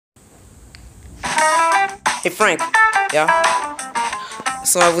Hey Frank, yeah.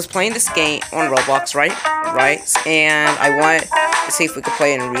 So I was playing this game on Roblox, right? Right, and I want to see if we could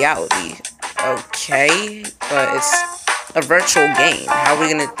play it in reality. Okay, but it's a virtual game. How are we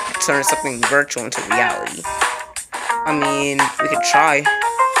gonna turn something virtual into reality? I mean, we could try.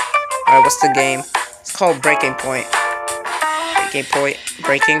 Alright, what's the game? It's called Breaking Point.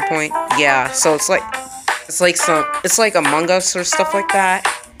 Breaking Point. Yeah. So it's like Among Us or stuff like that,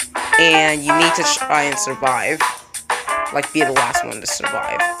 and you need to try and survive. Like, be the last one to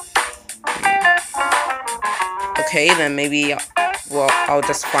survive. Okay, then maybe, well, I'll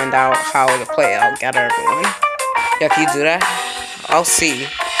just find out how to play it. I'll gather everyone. Yeah, can you do that? I'll see.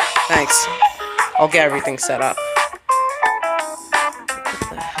 Thanks. I'll get everything set up. What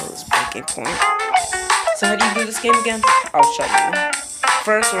the hell is Breaking Point? So how do you do this game again? I'll show you.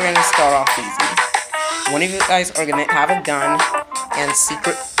 First, we're gonna start off easy. One of you guys are gonna have a gun and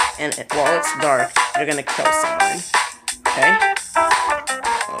secret, and while it's dark, you're gonna kill someone. Okay?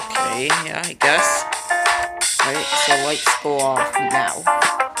 Okay, yeah, I guess. Alright, so lights go off now.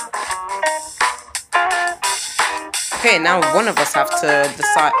 Okay, now one of us have to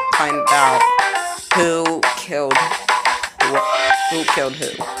find out who killed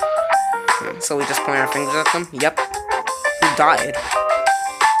who. So we just point our fingers at them? Yep. Who died?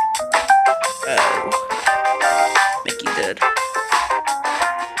 Oh. Mickey did.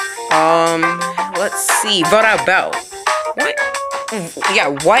 Let's see. Vote out Belle. What? Yeah,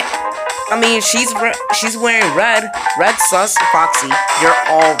 what? I mean, she's wearing red. Red sus, Foxy. You're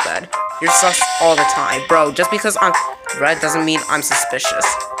all red. You're sus all the time. Bro, just because I'm red doesn't mean I'm suspicious.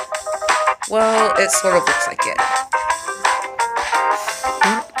 Well, it sort of looks like it.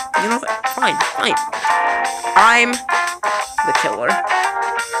 You know what? Fine. I'm the killer.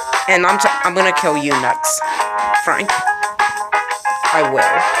 And I'm gonna kill you next, Frank. I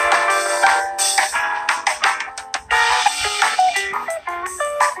will.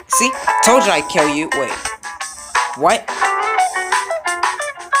 See? Told you I'd kill you. Wait. What?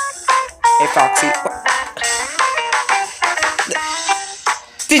 Hey, Foxy. What?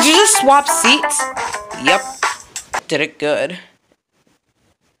 Did you just swap seats? Yep. Did it good.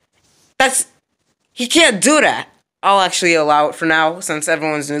 He can't do that. I'll actually allow it for now, since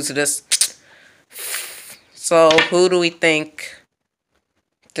everyone's new to this. So, who do we think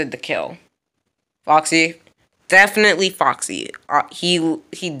did the kill? Foxy? Definitely Foxy.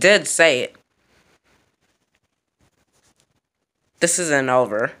 He did say it. This isn't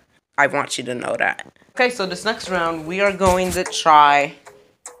over. I want you to know that. Okay, so this next round, we are going to try.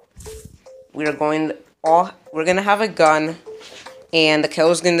 We're gonna have a gun, and the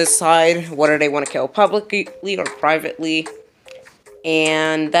killer's gonna decide whether they want to kill publicly or privately,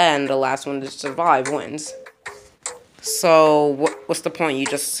 and then the last one to survive wins. So what's the point? You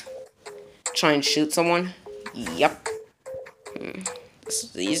just try and shoot someone? Yep. This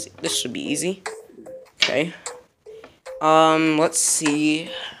is easy. This should be easy. Okay. Let's see.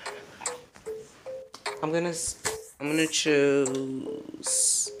 I'm gonna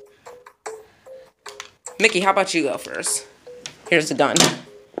choose Mickey. How about you go first? Here's the gun.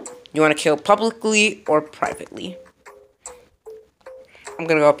 You want to kill publicly or privately? I'm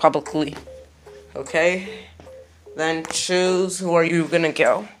gonna go publicly. Okay. Then choose who are you gonna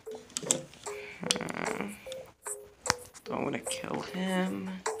kill. I'm gonna kill him.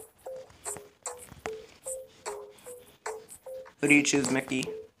 Who do you choose, Mickey?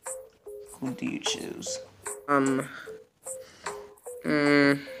 Who do you choose?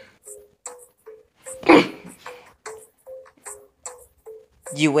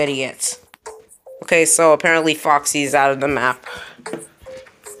 You idiots. Okay, so apparently Foxy's out of the map.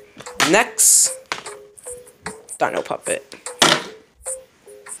 Next, Dino Puppet.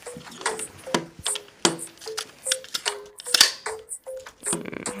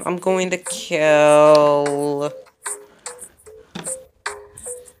 I'm going to kill...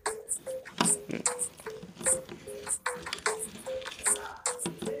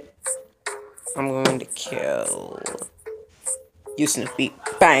 I'm going to kill... You Snoopy.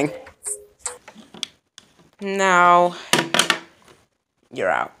 Bang. Now, you're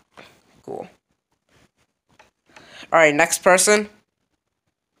out. Cool. Alright, next person.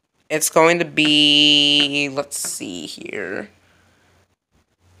 It's going to be... Let's see here.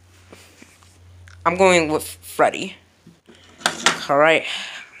 I'm going with Freddy. Alright.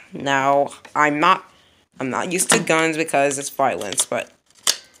 Now, I'm not used to guns because it's violence, but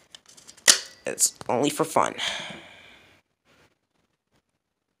it's only for fun.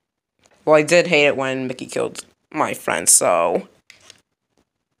 Well, I did hate it when Mickey killed my friend, so...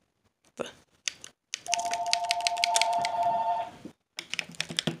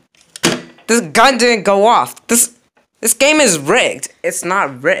 This gun didn't go off. This game is rigged. It's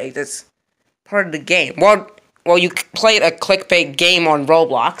not rigged. It's part of the game. Well, you played a clickbait game on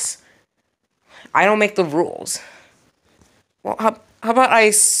Roblox. I don't make the rules. Well, how about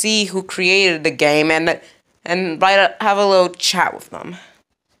I see who created the game and have a little chat with them.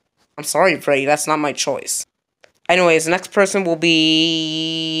 I'm sorry, Freddy. That's not my choice. Anyways, the next person will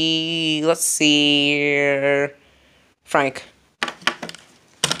be... Let's see... Frank.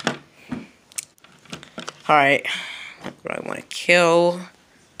 Alright. What do I want to kill?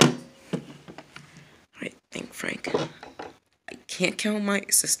 I think, Frank. I can't kill my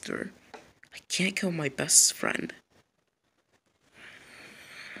sister. I can't kill my best friend.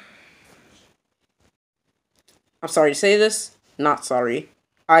 I'm sorry to say this. Not sorry.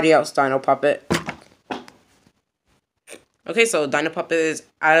 Adios, Dino Puppet. Okay, so Dino Puppet is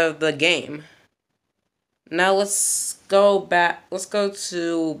out of the game. Now let's go back. Let's go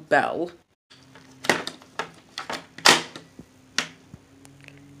to Belle.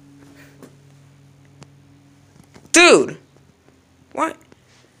 Dude! What?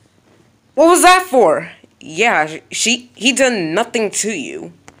 What was that for? Yeah, he done nothing to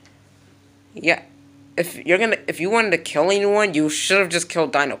you. Yeah. If you wanted to kill anyone, you should have just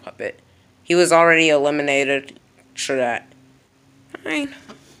killed Dino Puppet. He was already eliminated. Sure that. Fine.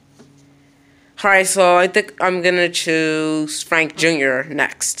 Alright, so I think I'm gonna choose Frank Jr.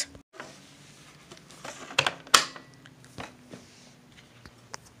 next.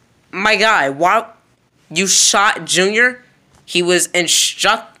 My guy, what? You shot Junior? He was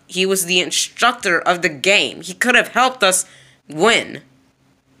the instructor of the game. He could have helped us win.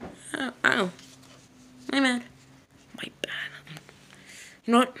 Oh. My bad. My bad.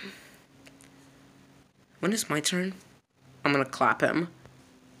 You know what? When it's my turn, I'm gonna clap him.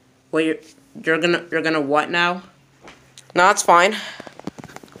 Wait, you're gonna what now? No, it's fine.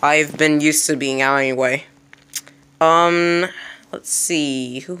 I've been used to being out anyway. Let's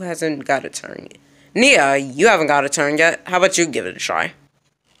see. Who hasn't got a turn yet? Nia, you haven't got a turn yet. How about you give it a try?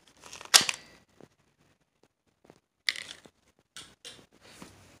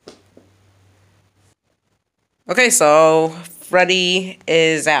 Okay, so Freddy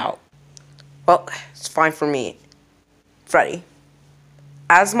is out. Well, it's fine for me. Freddy,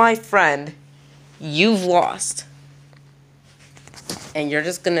 as my friend, you've lost. And you're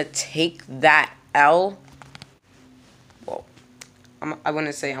just gonna take that L? Well, I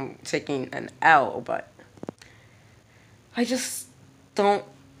wouldn't say I'm taking an L, but I just don't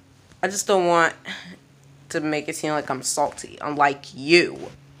want to make it seem like I'm salty, unlike you.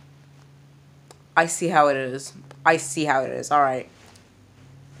 I see how it is. I see how it is. Alright.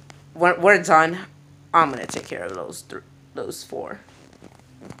 When we're done, I'm gonna take care of those four.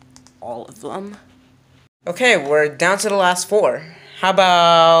 All of them. Okay, we're down to the last four. How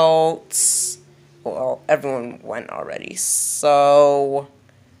about... Well, everyone went already. So...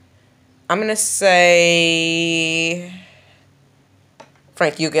 I'm gonna say...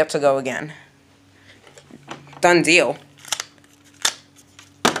 Frank, you get to go again. Done deal.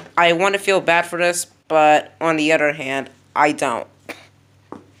 I want to feel bad for this, but on the other hand, I don't.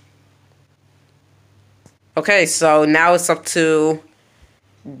 Okay, so now it's up to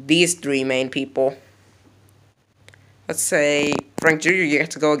these three main people. Let's say, Frank Jr., you get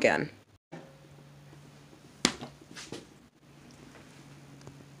to go again.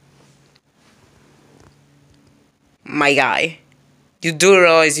 My guy, you do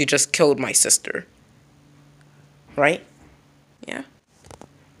realize you just killed my sister, right? Yeah.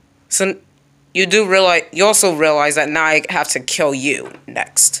 So, you also realize that now I have to kill you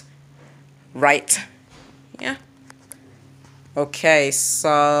next, right? Yeah. Okay,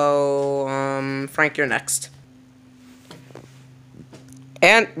 so, Frank, you're next.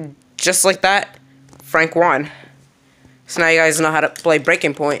 And, just like that, Frank won. So now you guys know how to play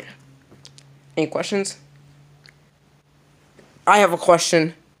Breaking Point. Any questions? I have a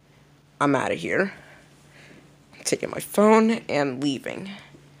question. I'm out of here. I'm taking my phone and leaving.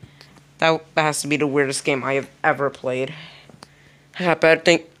 That has to be the weirdest game I have ever played. I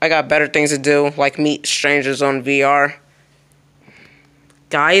got better things to do, like meet strangers on VR.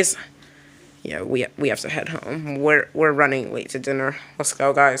 Guys, yeah, we have to head home. We're running late to dinner. Let's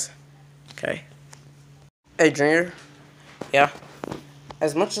go, guys. Okay. Hey, Junior. Yeah.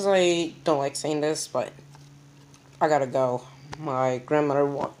 As much as I don't like saying this, but I gotta go. My grandmother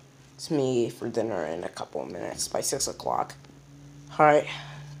wants me for dinner in a couple of minutes by 6 o'clock. Alright.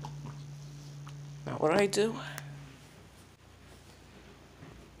 Now, what do I do?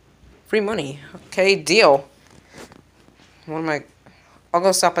 Free money. Okay, deal. I'll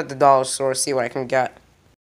go stop at the dollar store, see what I can get.